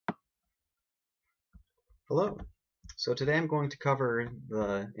Hello. So today I'm going to cover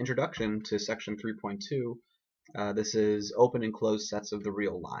the introduction to section 3.2. This is open and closed sets of the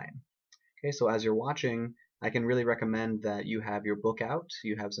real line. Okay, so as you're watching, I can really recommend that you have your book out,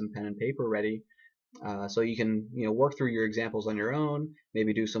 you have some pen and paper ready, so you can work through your examples on your own,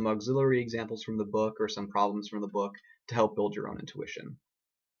 maybe do some auxiliary examples from the book or some problems from the book to help build your own intuition.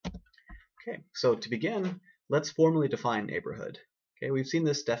 Okay, so to begin, let's formally define neighborhood. Okay, we've seen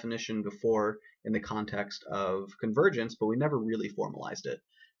this definition before in the context of convergence, but we never really formalized it.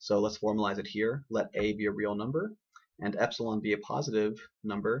 So let's formalize it here. Let A be a real number and epsilon be a positive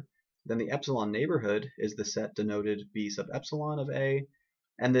number. Then the epsilon neighborhood is the set denoted B sub epsilon of A,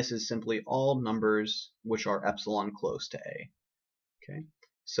 and this is simply all numbers which are epsilon close to A. Okay,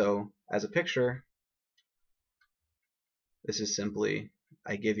 so as a picture, this is simply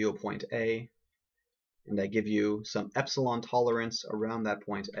I give you a point A, and I give you some epsilon tolerance around that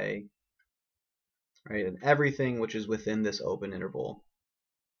point A, right? And everything which is within this open interval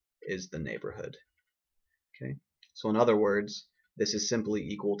is the neighborhood. Okay, so in other words, this is simply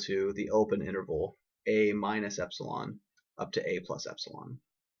equal to the open interval A minus epsilon up to A plus epsilon.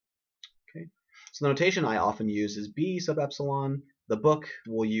 Okay, so the notation I often use is B sub epsilon. The book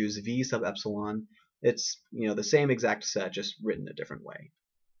will use V sub epsilon. It's the same exact set, just written a different way.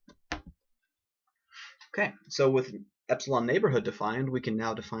 Okay, so with epsilon neighborhood defined, we can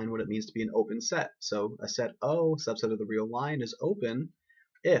now define what it means to be an open set. So a set O, subset of the real line, is open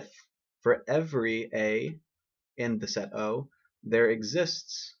if for every A in the set O, there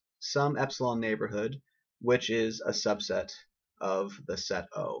exists some epsilon neighborhood which is a subset of the set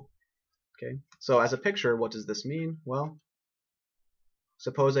O. Okay, so as a picture, what does this mean? Well,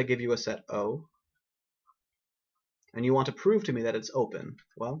 suppose I give you a set O, and you want to prove to me that it's open.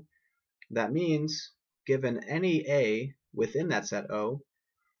 Well, that means given any A within that set O,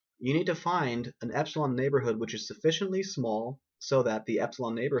 you need to find an epsilon neighborhood which is sufficiently small so that the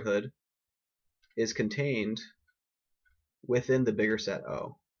epsilon neighborhood is contained within the bigger set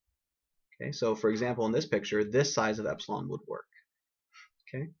O. Okay, so for example, in this picture, this size of epsilon would work.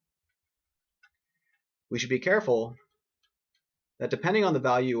 Okay, we should be careful that depending on the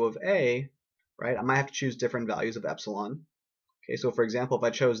value of A, right, I might have to choose different values of epsilon. Okay, so for example, if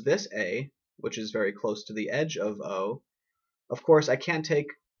I chose this A, which is very close to the edge of O, of course I can't take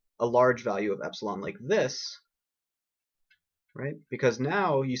a large value of epsilon like this, right? Because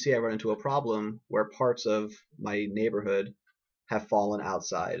now you see I run into a problem where parts of my neighborhood have fallen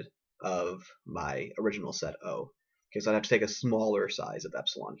outside of my original set O. Okay, so I'd have to take a smaller size of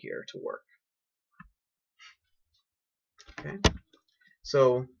epsilon here to work. Okay,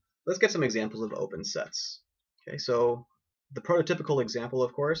 so let's get some examples of open sets. Okay, so the prototypical example,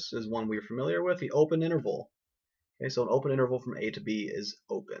 of course, is one we're familiar with, the open interval. Okay, so an open interval from A to B is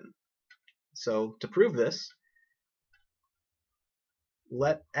open. So to prove this,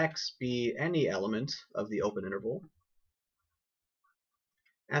 let X be any element of the open interval,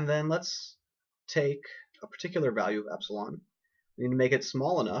 and then let's take a particular value of epsilon. We need to make it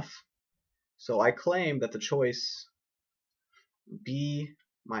small enough, so I claim that the choice B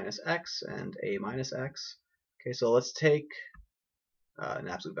minus X and A minus X. Okay, so let's take an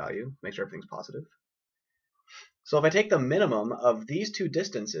absolute value, make sure everything's positive. So if I take the minimum of these two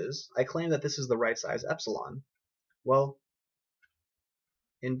distances, I claim that this is the right size epsilon. Well,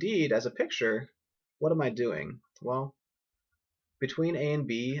 indeed, as a picture, what am I doing? Well, between A and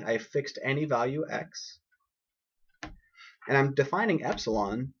B, I fixed any value X, and I'm defining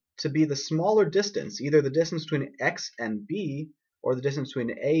epsilon to be the smaller distance, either the distance between X and B or the distance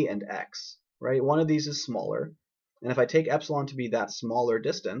between A and X, right? One of these is smaller, and if I take epsilon to be that smaller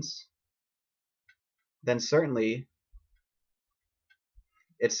distance, then certainly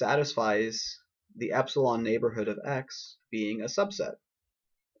it satisfies the epsilon neighborhood of X being a subset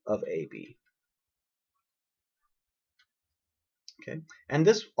of AB. Okay, and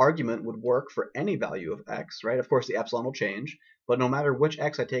this argument would work for any value of X, right? Of course, the epsilon will change, but no matter which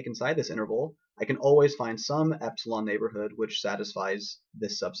X I take inside this interval, I can always find some epsilon neighborhood which satisfies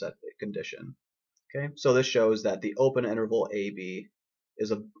this subset condition. Okay, so this shows that the open interval AB is,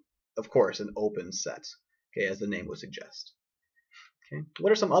 of course, an open set, okay, as the name would suggest. Okay,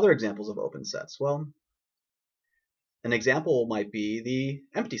 what are some other examples of open sets? Well, an example might be the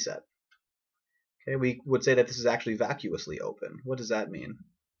empty set. Okay, we would say that this is actually vacuously open. What does that mean?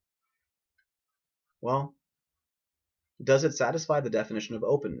 Well, does it satisfy the definition of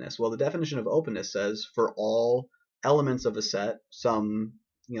openness? Well, the definition of openness says for all elements of a set, some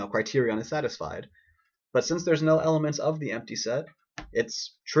criterion is satisfied. But since there's no elements of the empty set,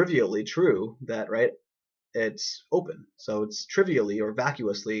 it's trivially true that, right, it's open. So it's trivially or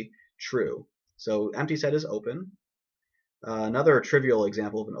vacuously true. So empty set is open. Another trivial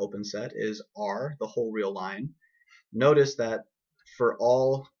example of an open set is R, the whole real line. Notice that for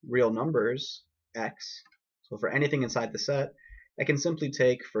all real numbers, x, so for anything inside the set, I can simply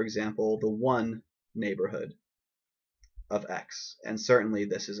take, for example, the 1 neighborhood of x, and certainly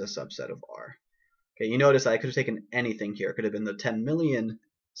this is a subset of R. Okay, you notice I could have taken anything here. It could have been the 10 million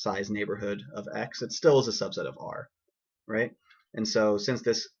size neighborhood of x. It still is a subset of R, right? And so since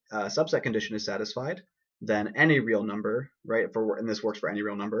this subset condition is satisfied, then any real number, right, and this works for any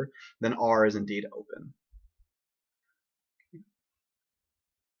real number, then R is indeed open.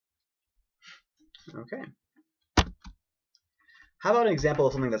 Okay. How about an example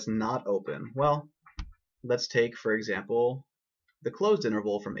of something that's not open? Well, let's take, for example, the closed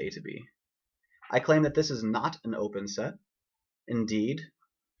interval from a to b. I claim that this is not an open set. Indeed,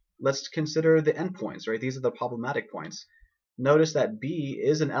 let's consider the endpoints, right? These are the problematic points. Notice that b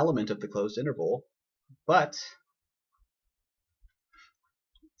is an element of the closed interval, but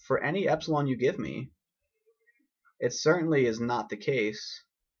for any epsilon you give me, it certainly is not the case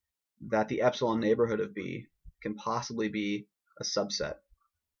that the epsilon neighborhood of b can possibly be a subset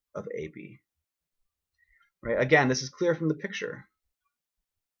of AB. Right? Again, this is clear from the picture.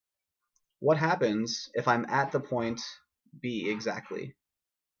 What happens if I'm at the point B exactly?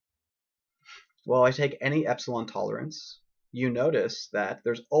 Well, I take any epsilon tolerance. You notice that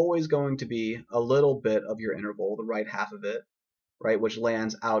there's always going to be a little bit of your interval, the right half of it, right, which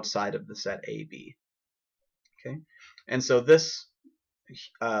lands outside of the set AB. Okay, and so this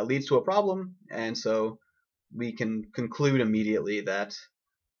leads to a problem, and so we can conclude immediately that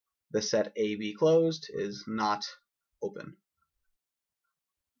the set AB closed is not open.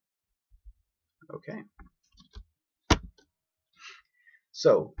 Okay.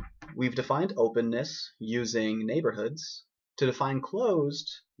 So we've defined openness using neighborhoods. To define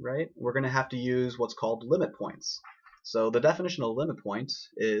closed, right, we're going to have to use what's called limit points. So the definition of limit point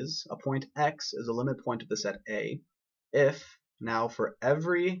is a point x is a limit point of the set A if, now for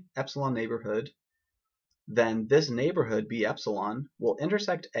every epsilon neighborhood, then this neighborhood B epsilon will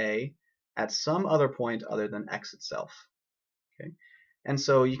intersect A at some other point other than x itself. Okay? And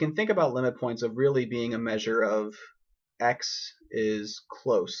so you can think about limit points of really being a measure of x is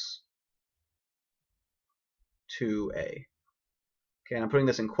close to A. Okay, and I'm putting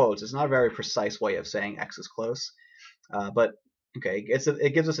this in quotes. It's not a very precise way of saying x is close, but okay,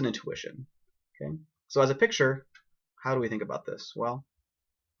 it gives us an intuition. Okay, so as a picture, how do we think about this? Well,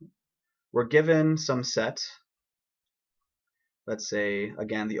 we're given some set, let's say,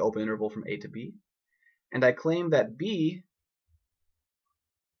 again, the open interval from A to B, and I claim that B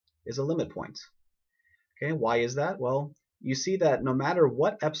is a limit point. Okay, why is that? Well, you see that no matter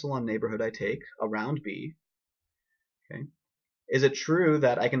what epsilon neighborhood I take around B, okay, is it true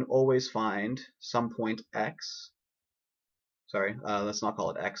that I can always find some point x? Sorry, let's not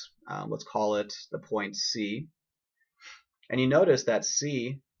call it x. Let's call it the point C. And you notice that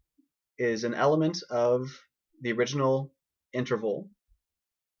C is an element of the original interval,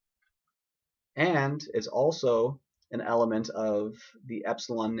 and it's also an element of the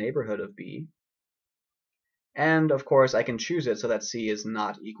epsilon neighborhood of B. And of course, I can choose it so that C is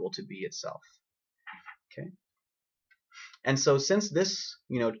not equal to B itself. Okay. And so since this,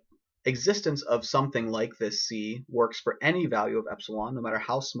 existence of something like this C works for any value of epsilon, no matter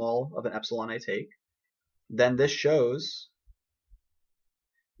how small of an epsilon I take, then this shows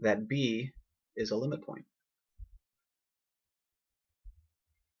that B is a limit point.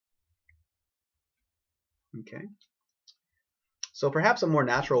 Okay. So perhaps a more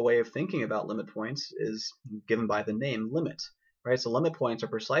natural way of thinking about limit points is given by the name limit, right? So limit points are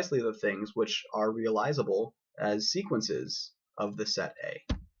precisely the things which are realizable as sequences of the set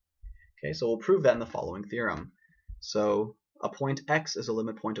A. Okay, so we'll prove that in the following theorem. So a point x is a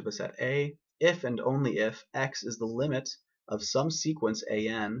limit point of a set A if and only if x is the limit of some sequence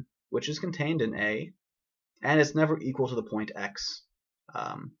an which is contained in A, and it's never equal to the point x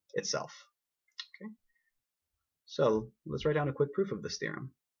itself. Okay, so let's write down a quick proof of this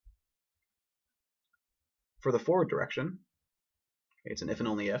theorem. For the forward direction, okay, it's an if and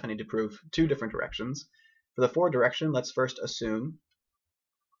only if. I need to prove two different directions. For the forward direction, let's first assume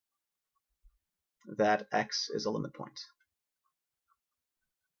that x is a limit point.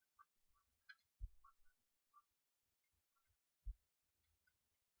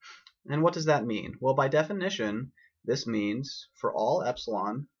 And what does that mean? Well, by definition, this means for all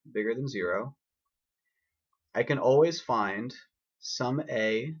epsilon bigger than 0, I can always find some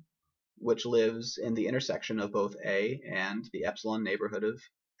A which lives in the intersection of both A and the epsilon neighborhood of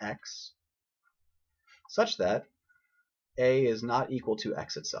x, such that A is not equal to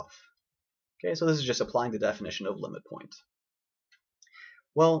x itself. Okay, so this is just applying the definition of limit point.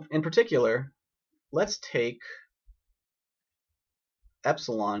 Well, in particular, let's take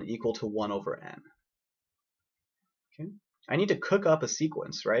epsilon equal to 1 over n. Okay. I need to cook up a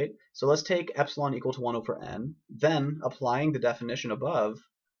sequence, right? So let's take epsilon equal to 1 over n. Then, applying the definition above,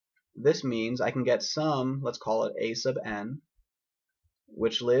 this means I can get some, let's call it a sub n,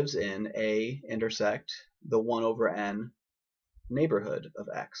 which lives in a intersect the 1 over n neighborhood of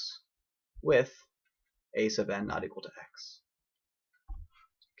x, with a sub n not equal to x.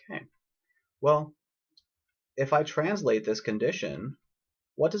 Okay. Well, if I translate this condition,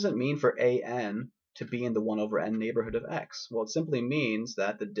 what does it mean for an to be in the 1 over n neighborhood of x? Well, it simply means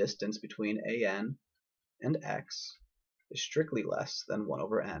that the distance between an and x is strictly less than 1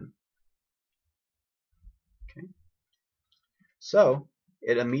 over n. Okay. So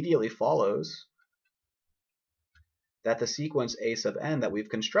it immediately follows that the sequence a sub n that we've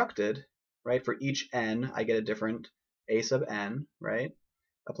constructed, right, for each n I get a different a sub n, right,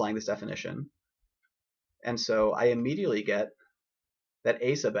 applying this definition. And so I immediately get that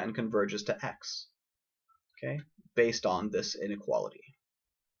a sub n converges to x, okay, based on this inequality.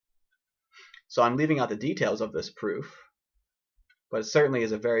 So I'm leaving out the details of this proof, but it certainly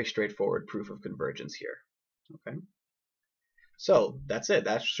is a very straightforward proof of convergence here. Okay. So that's it.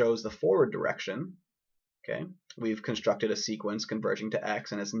 That shows the forward direction. Okay. We've constructed a sequence converging to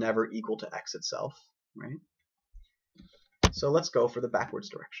x, and it's never equal to x itself, right? So let's go for the backwards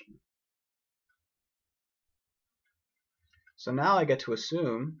direction. So now I get to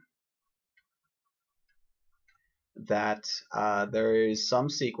assume that there is some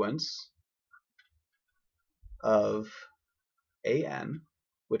sequence of an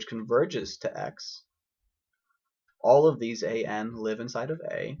which converges to x. All of these an live inside of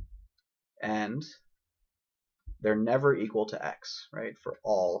a, and they're never equal to x, right, for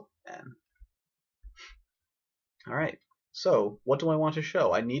all n. All right, so what do I want to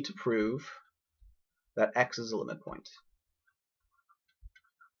show? I need to prove that x is a limit point.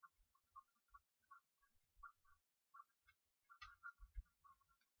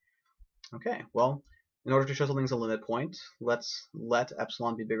 Okay, well, in order to show something's a limit point, let's let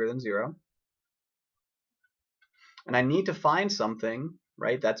epsilon be bigger than 0. And I need to find something,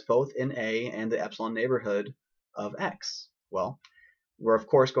 right, that's both in a and the epsilon neighborhood of x. Well, we're of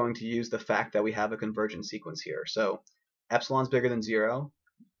course going to use the fact that we have a convergent sequence here. So epsilon's bigger than 0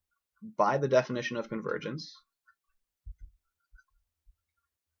 by the definition of convergence.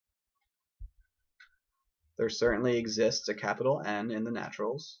 There certainly exists a capital N in the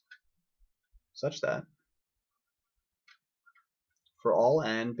naturals such that for all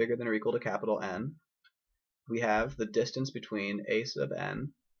n bigger than or equal to capital N, we have the distance between a sub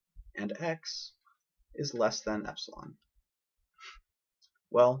n and x is less than epsilon.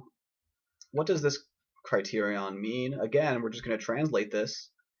 Well, what does this criterion mean? Again, we're just going to translate this.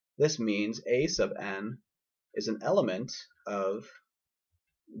 This means a sub n is an element of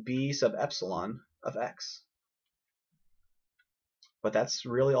b sub epsilon of x. But that's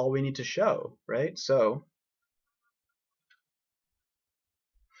really all we need to show, right? So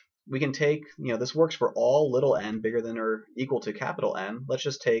we can take, this works for all little n bigger than or equal to capital N. Let's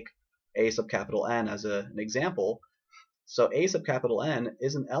just take a sub capital N as an example. So a sub capital N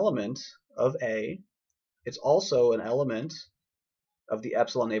is an element of a. It's also an element of the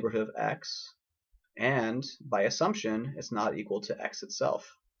epsilon neighborhood of x. And by assumption, it's not equal to x itself.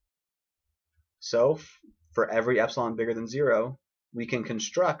 So for every epsilon bigger than 0, we can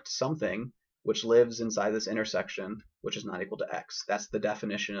construct something which lives inside this intersection, which is not equal to x. That's the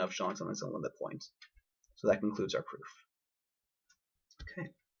definition of showing something's a limit point. So that concludes our proof. Okay.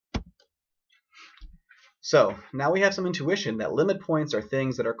 So now we have some intuition that limit points are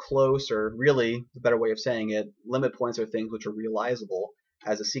things that are close, or really, the better way of saying it, limit points are things which are realizable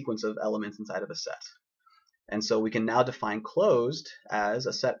as a sequence of elements inside of a set. And so we can now define closed as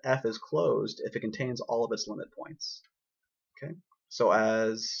a set F is closed if it contains all of its limit points. Okay. So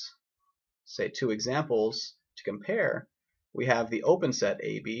as, say, 2 examples to compare, we have the open set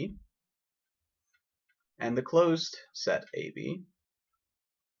AB and the closed set AB,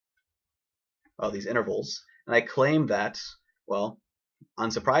 these intervals, and I claim that, well,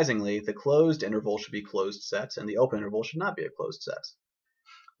 unsurprisingly, the closed interval should be closed set and the open interval should not be a closed set.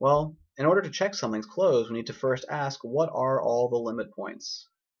 Well, in order to check something's closed, we need to first ask, what are all the limit points?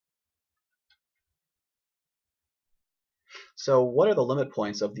 So what are the limit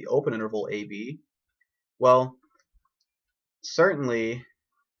points of the open interval AB? Well, certainly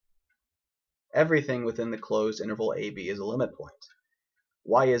everything within the closed interval AB is a limit point.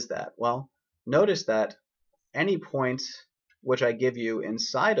 Why is that? Well, notice that any point which I give you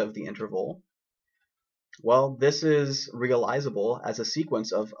inside of the interval Well, this is realizable as a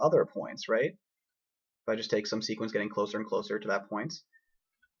sequence of other points, right? If I just take some sequence getting closer and closer to that point.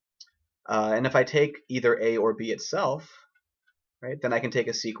 And if I take either A or B itself, right, then I can take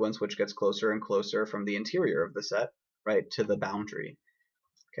a sequence which gets closer and closer from the interior of the set, right, to the boundary.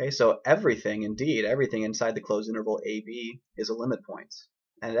 Okay, so everything, indeed, everything inside the closed interval AB is a limit point.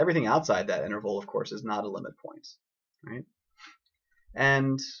 And everything outside that interval, of course, is not a limit point, right?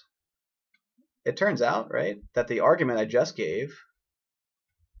 And it turns out, right, that the argument I just gave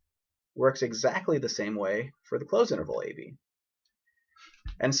works exactly the same way for the closed interval AB.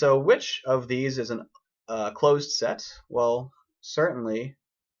 And so which of these is a closed set? Well, certainly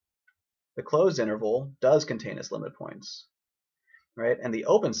the closed interval does contain its limit points, right? And the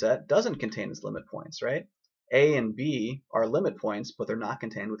open set doesn't contain its limit points, right? A and B are limit points, but they're not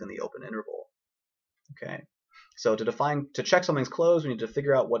contained within the open interval. Okay, so to check something's closed, we need to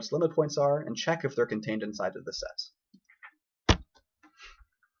figure out what its limit points are and check if they're contained inside of the set.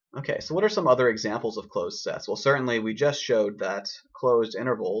 Okay, so what are some other examples of closed sets? Well, certainly we just showed that closed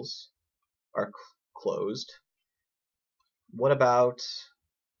intervals are closed. What about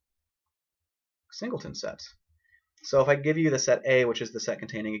singleton set? So if I give you the set A, which is the set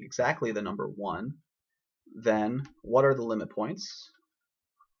containing exactly the number 1, then what are the limit points?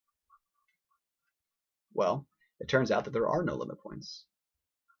 Well, it turns out that there are no limit points.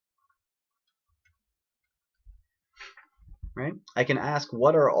 Right? I can ask,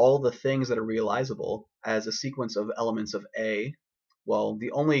 what are all the things that are realizable as a sequence of elements of A? Well,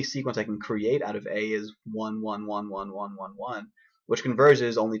 the only sequence I can create out of A is 1, 1, 1, 1, 1, 1, 1, which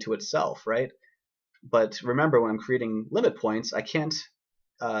converges only to itself, right? But remember, when I'm creating limit points, I can't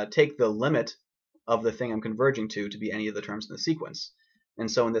take the limit of the thing I'm converging to be any of the terms in the sequence.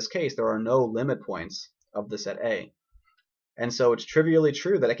 And so in this case, there are no limit points of the set A. And so it's trivially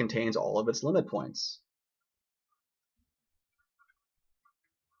true that it contains all of its limit points.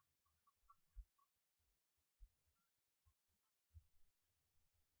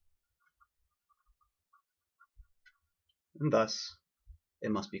 And thus, it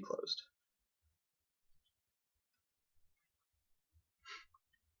must be closed.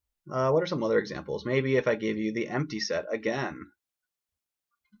 What are some other examples? Maybe if I gave you the empty set again,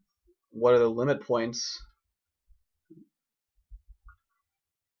 what are the limit points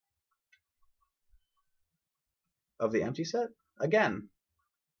of the empty set? Again,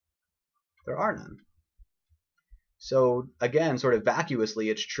 there are none. So again, sort of vacuously,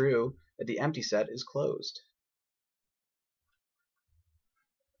 it's true that the empty set is closed.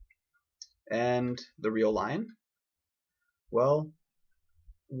 And the real line? Well,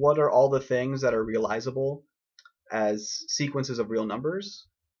 what are all the things that are realizable as sequences of real numbers?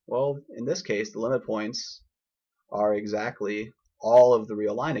 Well, in this case, the limit points are exactly all of the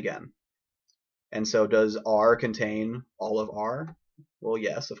real line again. And so does R contain all of R? Well,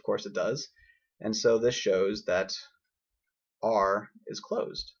 yes, of course it does. And so this shows that R is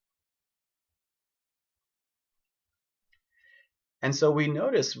closed. And so we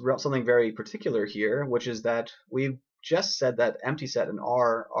notice something very particular here, which is that we've just said that empty set and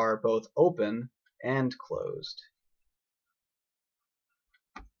R are both open and closed.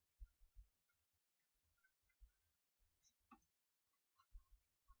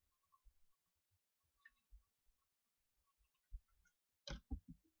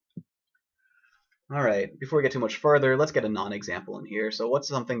 All right, before we get too much further, let's get a non-example in here. So what's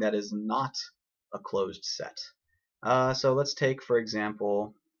something that is not a closed set? So let's take, for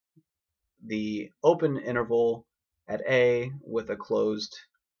example, the open interval at A with a closed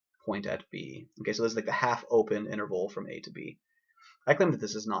point at B. Okay, so this is like the half-open interval from A to B. I claim that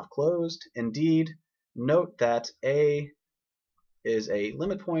this is not closed. Indeed, note that A is a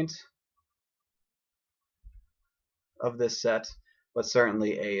limit point of this set, but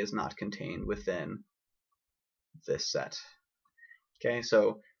certainly A is not contained within this set. Okay,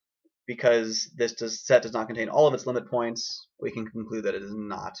 so because this set does not contain all of its limit points, we can conclude that it is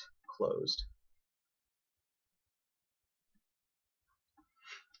not closed.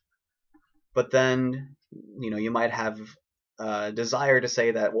 But then, you might have a desire to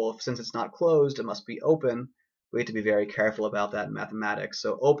say that, well, since it's not closed, it must be open. We have to be very careful about that in mathematics.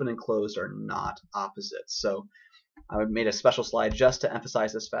 So open and closed are not opposites. So I made a special slide just to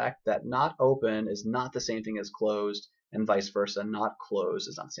emphasize this fact that not open is not the same thing as closed, and vice versa, not closed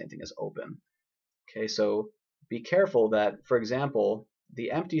is not the same thing as open. Okay, so be careful that, for example,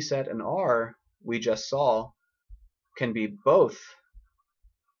 the empty set and R we just saw can be both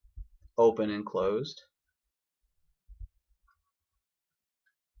open and closed.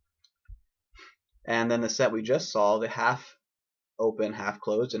 And then the set we just saw, the half open, half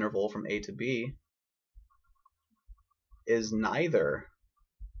closed interval from A to B, is neither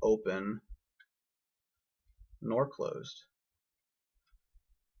open nor closed.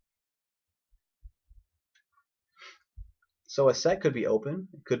 So a set could be open,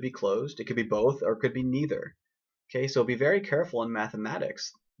 it could be closed, it could be both, or it could be neither. Okay, so be very careful in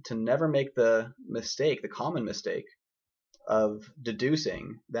mathematics to never make the mistake, the common mistake, of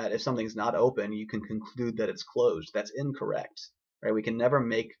deducing that if something's not open, you can conclude that it's closed. That's incorrect, right? We can never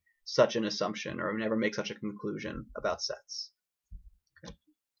make such an assumption or never make such a conclusion about sets.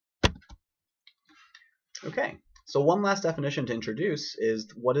 Okay, so one last definition to introduce is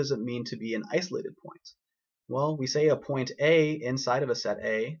what does it mean to be an isolated point? Well, we say a point A inside of a set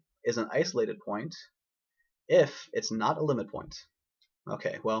A is an isolated point if it's not a limit point.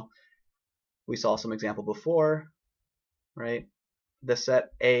 Okay, well, we saw some example before, right? The set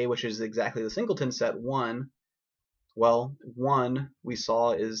A, which is exactly the singleton set 1, well, 1 we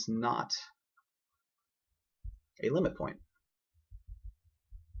saw is not a limit point.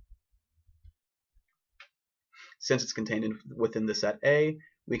 Since it's contained within the set A,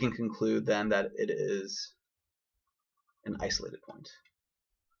 we can conclude then that it is an isolated point.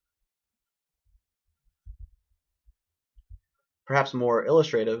 Perhaps more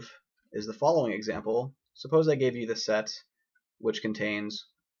illustrative is the following example. Suppose I gave you the set which contains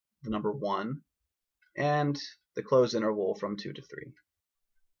the number 1 and the closed interval from 2 to 3.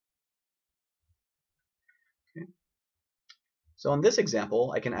 Okay. So in this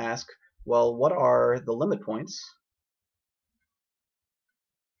example, I can ask, well, what are the limit points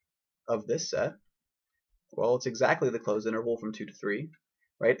of this set? Well, it's exactly the closed interval from 2 to 3.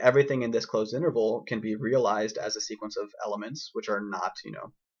 Right? Everything in this closed interval can be realized as a sequence of elements which are not,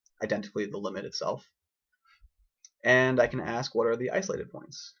 identically the limit itself. And I can ask, what are the isolated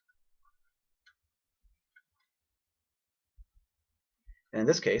points? And in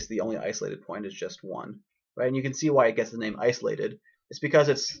this case, the only isolated point is just 1. Right? And you can see why it gets the name isolated. It's because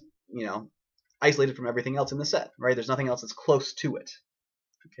it's, isolated from everything else in the set. Right? There's nothing else that's close to it.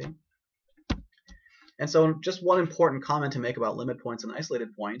 Okay. And so just one important comment to make about limit points and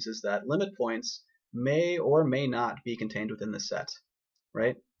isolated points is that limit points may or may not be contained within the set,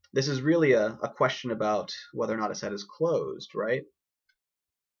 right? This is really a question about whether or not a set is closed, right?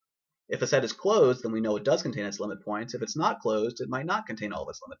 If a set is closed, then we know it does contain its limit points. If it's not closed, it might not contain all of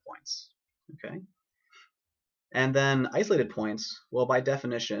its limit points, okay? And then isolated points, well, by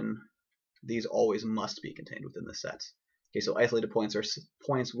definition, these always must be contained within the set. Okay, so isolated points are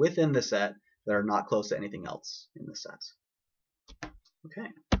points within the set that are not close to anything else in the set. Okay.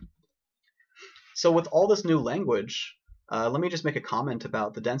 So with all this new language, let me just make a comment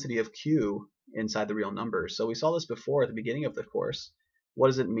about the density of Q inside the real numbers. So we saw this before at the beginning of the course. What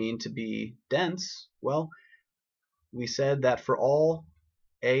does it mean to be dense? Well, we said that for all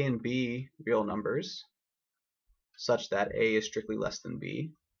A and B real numbers, such that A is strictly less than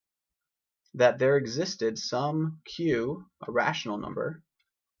B, that there existed some Q, a rational number,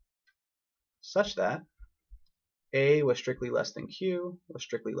 such that A was strictly less than Q was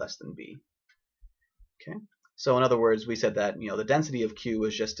strictly less than B. Okay. So in other words, we said that the density of Q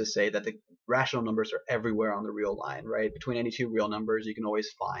is just to say that the rational numbers are everywhere on the real line, right? Between any two real numbers, you can always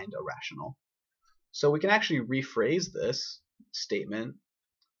find a rational. So we can actually rephrase this statement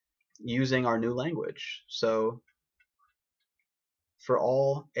using our new language. So for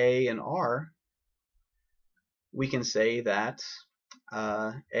all A and R, we can say that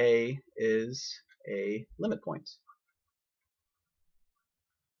A is a limit point.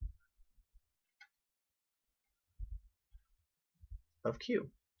 Of Q.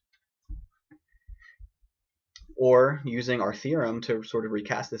 Or using our theorem to sort of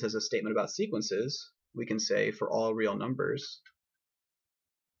recast this as a statement about sequences, we can say for all real numbers,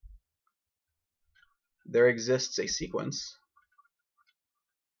 there exists a sequence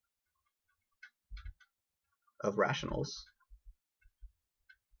of rationals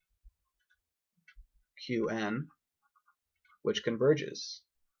Qn which converges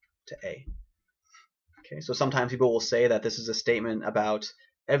to A. Okay, so sometimes people will say that this is a statement about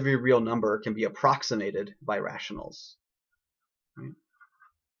every real number can be approximated by rationals. Right?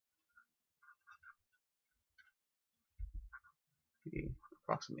 Be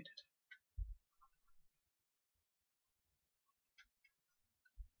approximated.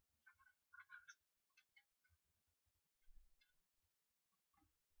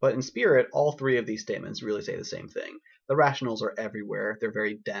 But in spirit, all three of these statements really say the same thing. The rationals are everywhere. They're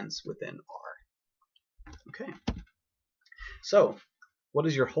very dense within R. Okay. So what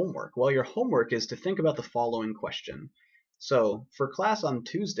is your homework? Well, your homework is to think about the following question. So for class on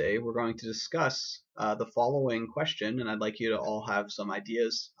Tuesday, we're going to discuss the following question, and I'd like you to all have some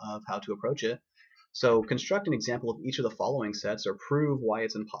ideas of how to approach it. So construct an example of each of the following sets or prove why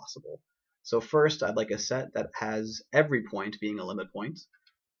it's impossible. So first, I'd like a set that has every point being a limit point,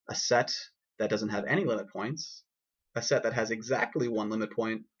 a set that doesn't have any limit points, a set that has exactly one limit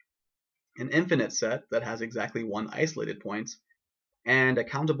point, an infinite set that has exactly one isolated point, and a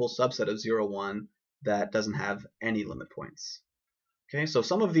countable subset of 0, 1 that doesn't have any limit points. Okay, so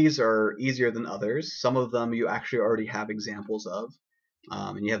some of these are easier than others. Some of them you actually already have examples of,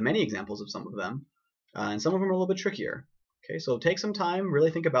 and you have many examples of some of them, and some of them are a little bit trickier. Okay, so take some time,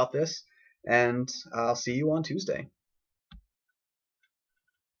 really think about this, and I'll see you on Tuesday.